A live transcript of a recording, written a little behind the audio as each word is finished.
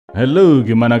Halo,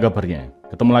 gimana kabarnya?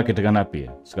 Ketemu lagi dengan Abi.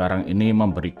 Sekarang ini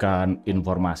memberikan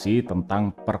informasi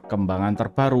tentang perkembangan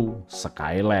terbaru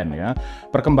Skyline ya.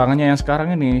 Perkembangannya yang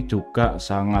sekarang ini juga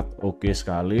sangat oke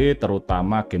sekali,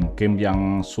 terutama game-game yang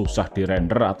susah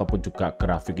dirender ataupun juga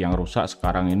grafik yang rusak.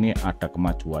 Sekarang ini ada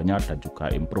kemajuannya dan juga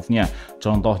improve-nya.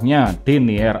 Contohnya di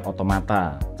Nier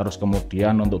Automata. Terus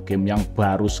kemudian untuk game yang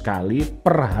baru sekali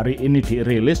per hari ini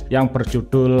dirilis yang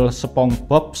berjudul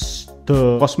SpongeBob's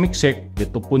The Cosmic Shake,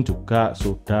 itu pun juga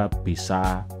sudah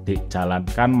bisa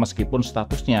dijalankan meskipun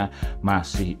statusnya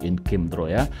masih in game bro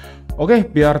ya. Oke,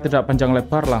 biar tidak panjang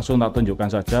lebar langsung tak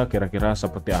tunjukkan saja kira-kira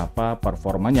seperti apa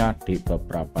performanya di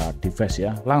beberapa device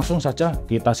ya. Langsung saja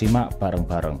kita simak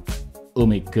bareng-bareng.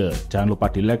 Omega, jangan lupa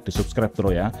di like, di subscribe bro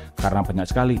ya, karena banyak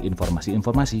sekali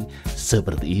informasi-informasi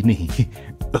seperti ini.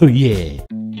 Oh yeah.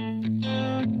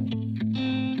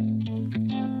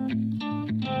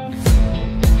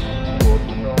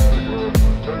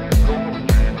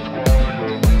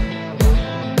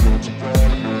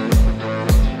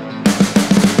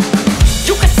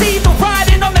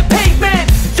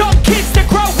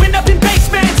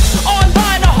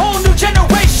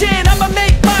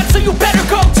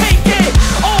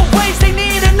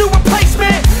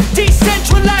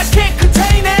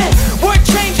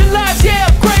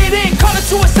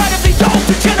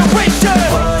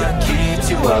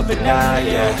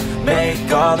 Yeah,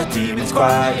 make all the demons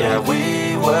quiet. Yeah,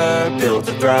 we were built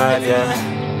to thrive. Yeah,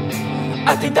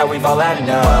 I think that we've all had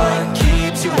enough. What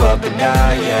keeps you up at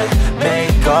night? Yeah,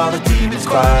 make all the demons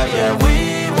quiet. Yeah,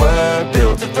 we were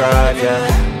built to thrive. Yeah,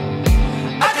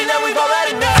 I think that we've all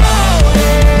had enough. Oh,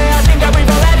 yeah, I think that we've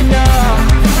all had enough.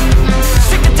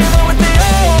 Sick of dealing with the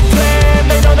old plan.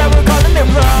 They know that we're calling it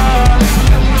wrong.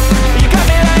 You got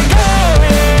me like, oh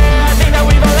yeah, I think that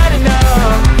we've all had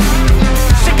enough.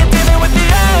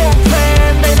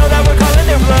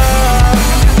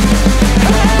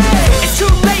 It's too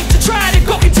late to try to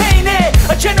go contain it.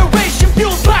 A generation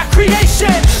fueled by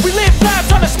creation. We live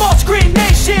lives on a small screen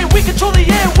nation. We control the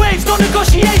airwaves, no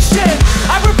negotiation.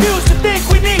 I refuse to think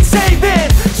we need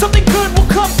saving. Something good will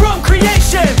come from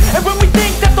creation. And when we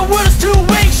think that the world is too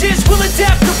anxious, we'll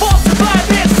adapt, evolve, survive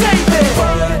and save it.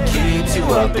 What keeps you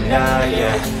up at night?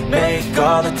 Yeah, make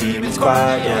all the demons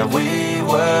quiet. Yeah, we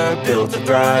were built to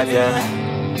thrive. Yeah,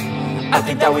 I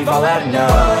think that we've all had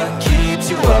enough. What keeps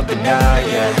you up at night?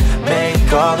 Yeah,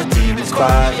 make all the demons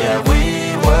quiet. Yeah,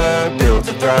 we were built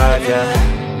to thrive. Yeah,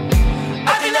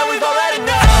 I think that we've all had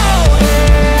enough. Oh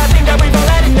yeah, I think that we've all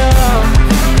had enough.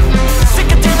 Sick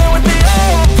of dealing with the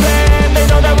old plan. They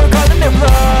know that we're calling it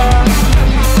wrong.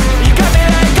 You got me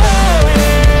like, oh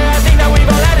yeah, I think that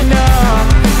we've all had enough.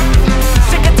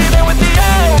 Sick of dealing with the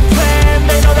old plan.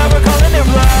 They know that we're calling it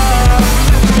wrong.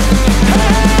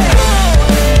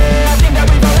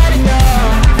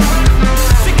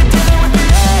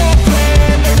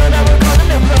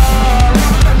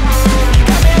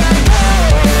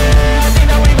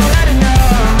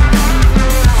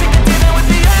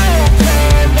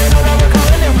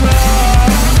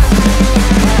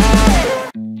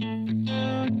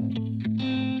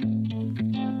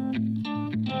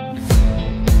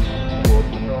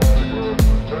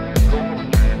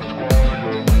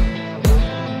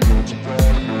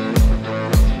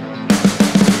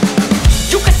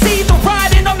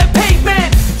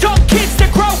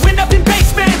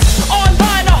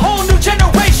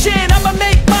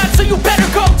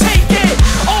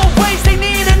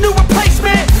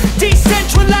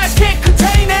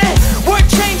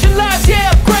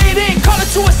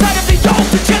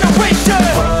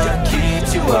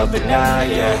 At night,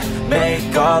 yeah,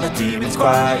 make all the demons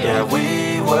quiet. Yeah,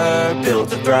 we were built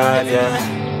to thrive. Yeah,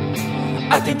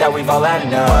 I think that we've all had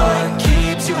enough. What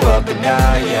keeps you up at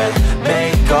night? Yeah,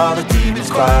 make all the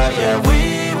demons quiet. Yeah,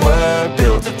 we were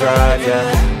built to thrive. Yeah,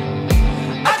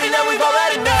 I think that we've all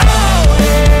had enough. Oh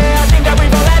yeah, I think that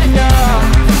we've all had enough.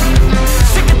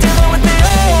 Sick of dealing with the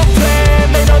old plan.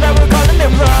 They know that we're calling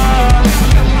it wrong.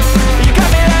 You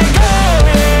got me like, oh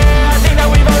yeah, I think that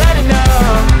we've all had enough.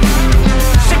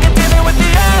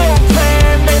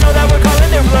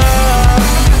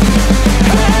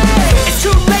 It's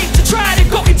too late to try to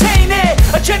go contain it.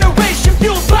 A generation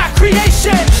fueled by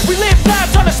creation. We live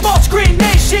lives on a small screen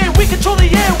nation. We control the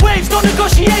airwaves, no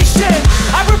negotiation.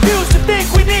 I refuse to think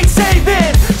we need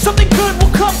saving. Something good will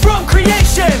come from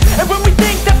creation. And when we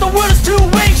think that the world is too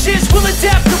anxious, we'll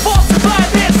adapt, evolve,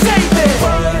 survive and save it.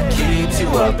 What keeps you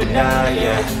up at night?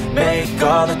 Yeah, make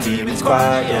all the demons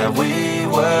quiet. Yeah, we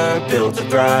were built to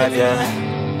thrive. Yeah,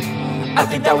 I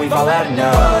think that we've all had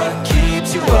enough. What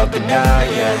keeps you up at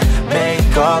night? Yeah,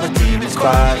 make all the demons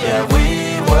quiet. Yeah,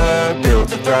 we were built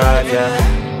to thrive. Yeah,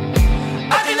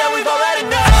 I think that we've all had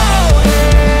enough.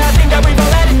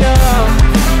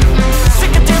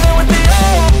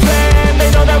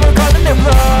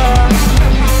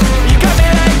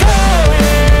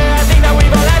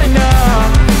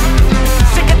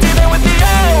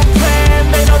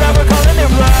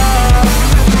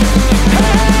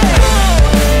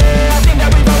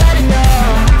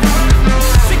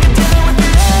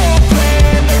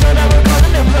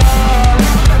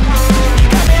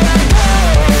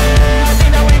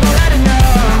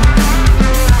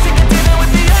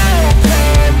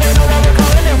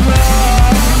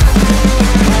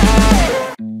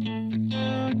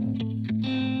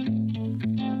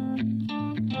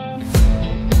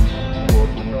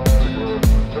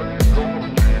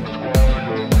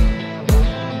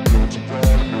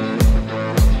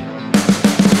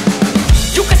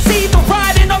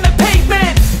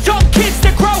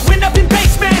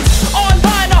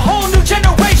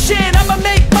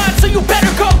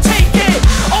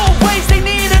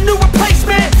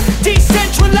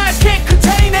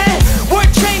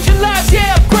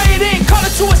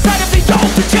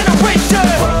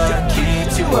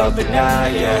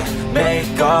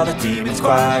 all the demons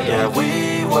quiet. Yeah,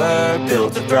 we were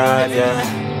built to thrive, yeah.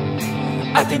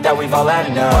 I think that we've all had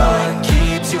enough. What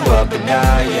keeps you up at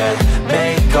night, yeah.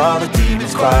 Make all the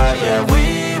demons quiet. Yeah,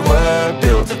 we were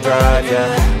built to thrive,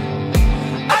 yeah.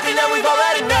 I think that we've all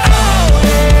had enough.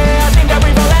 Yeah, I think that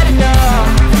we've all had enough.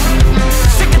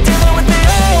 Sick of dealing with the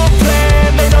old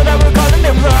plan. They know that we're calling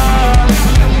it wrong.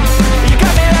 You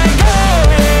got me like, oh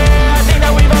yeah, I think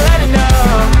that we've all had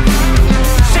enough.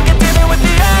 Sick of dealing with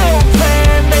the old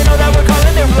plan. They know that we're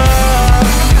calling it wrong.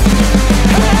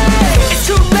 Hey, it's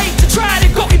too late to try to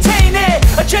go contain it.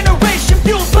 A generation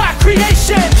fueled by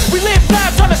creation. We live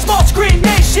lives on a small screen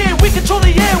nation. We control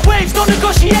the airwaves, no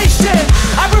negotiation.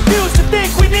 I refuse to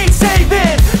think we need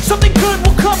saving. Something good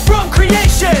will come from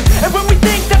creation. And when we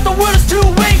think that the world is too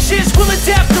anxious, we'll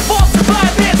adapt, evolve,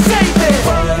 survive and save it.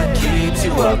 What keeps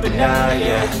you up at night,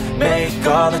 yeah. Make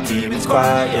all the demons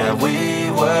quiet, yeah.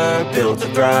 We were built to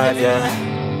thrive, yeah.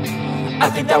 I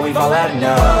think that we've all had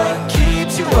enough. What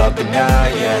keeps you up at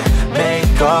night, yeah.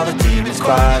 Make all the demons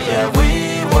quiet, yeah.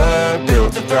 We were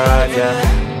built to thrive, yeah.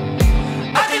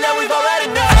 I think that we've all had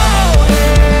enough.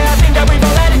 Yeah, I think that we've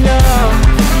all had enough.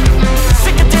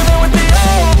 Sick of dealing with the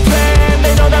old plan.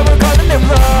 They know that we're calling it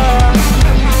wrong.